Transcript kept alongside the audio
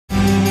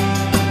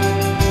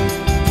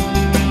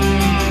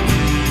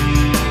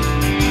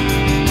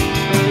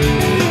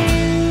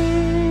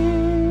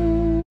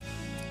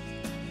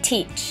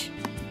Teach.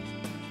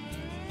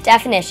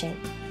 Definition: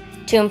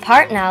 to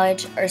impart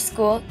knowledge or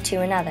school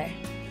to another.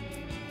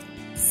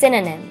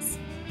 Synonyms: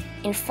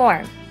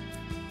 inform,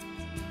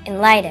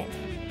 enlighten,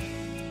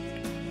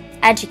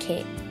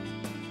 educate,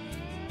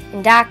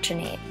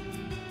 indoctrinate.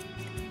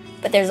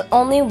 But there's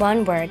only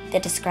one word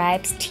that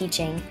describes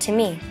teaching to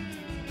me: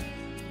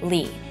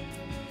 Lee.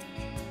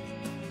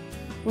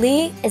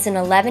 Lee is an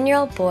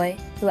 11-year-old boy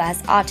who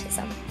has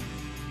autism.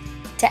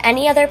 To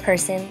any other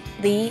person,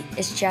 Lee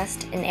is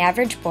just an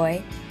average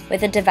boy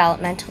with a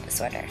developmental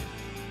disorder.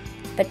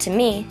 But to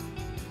me,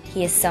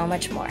 he is so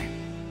much more.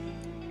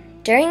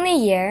 During the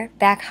year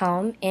back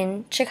home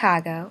in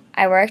Chicago,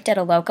 I worked at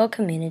a local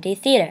community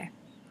theater.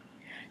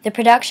 The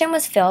production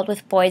was filled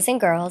with boys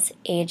and girls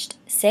aged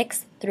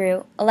 6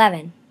 through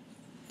 11.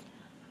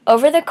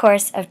 Over the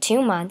course of 2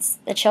 months,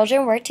 the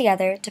children worked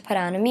together to put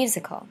on a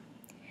musical.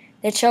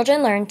 The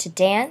children learned to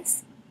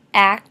dance,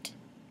 act,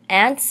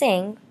 and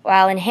sing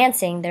while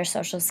enhancing their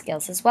social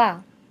skills as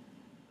well.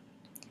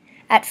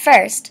 At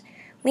first,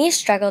 Lee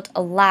struggled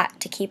a lot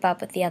to keep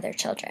up with the other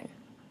children.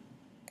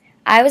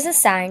 I was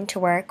assigned to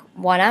work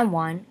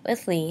one-on-one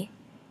with Lee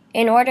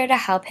in order to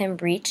help him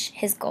reach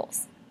his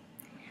goals.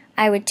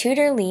 I would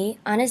tutor Lee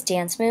on his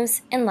dance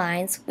moves and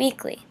lines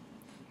weekly.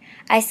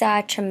 I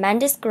saw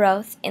tremendous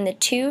growth in the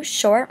 2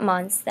 short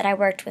months that I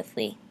worked with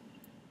Lee.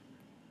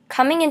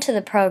 Coming into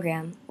the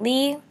program,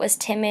 Lee was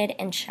timid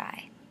and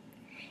shy.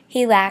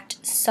 He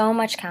lacked so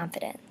much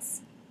confidence.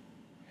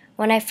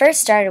 When I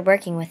first started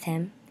working with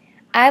him,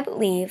 I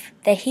believe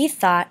that he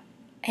thought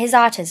his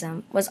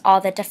autism was all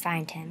that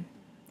defined him.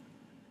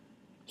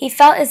 He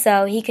felt as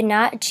though he could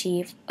not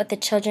achieve what the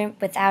children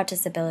without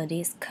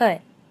disabilities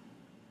could.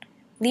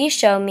 Lee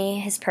showed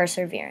me his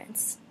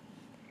perseverance.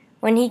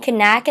 When he could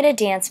not get a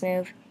dance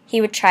move,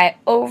 he would try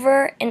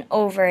over and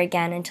over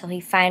again until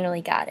he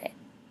finally got it.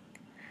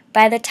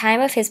 By the time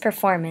of his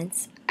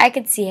performance, I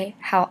could see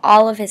how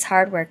all of his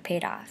hard work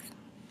paid off.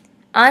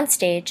 On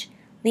stage,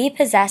 Lee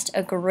possessed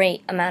a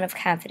great amount of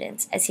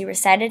confidence as he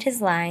recited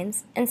his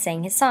lines and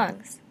sang his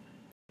songs.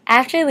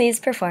 After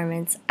Lee's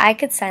performance, I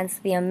could sense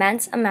the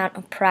immense amount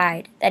of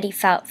pride that he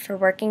felt for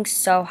working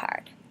so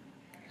hard.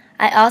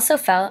 I also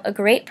felt a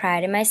great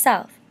pride in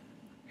myself.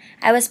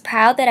 I was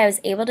proud that I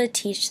was able to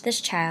teach this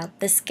child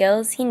the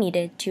skills he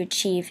needed to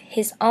achieve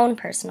his own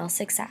personal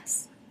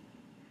success.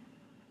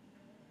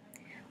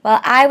 While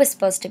I was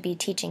supposed to be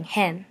teaching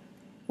him,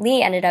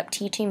 Lee ended up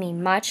teaching me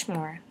much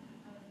more.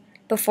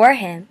 Before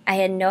him, I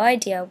had no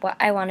idea what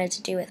I wanted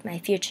to do with my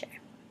future.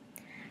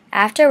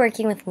 After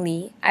working with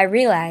Lee, I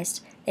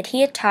realized that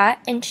he had taught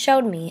and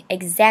showed me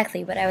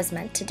exactly what I was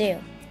meant to do.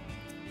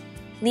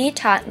 Lee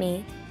taught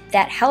me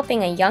that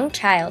helping a young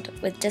child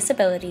with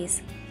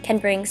disabilities can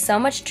bring so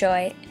much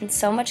joy and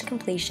so much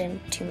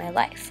completion to my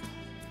life.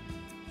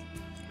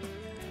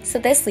 So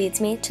this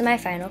leads me to my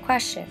final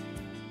question.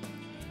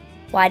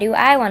 Why do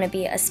I want to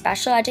be a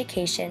special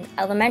education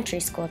elementary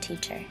school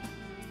teacher?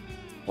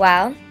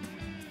 Well,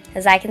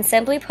 as I can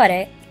simply put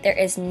it, there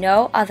is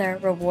no other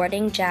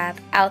rewarding job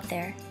out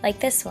there like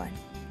this one.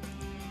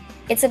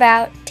 It's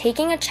about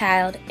taking a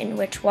child in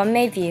which one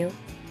may view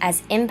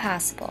as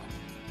impossible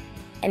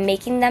and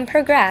making them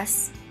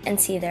progress and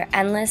see their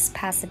endless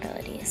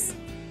possibilities.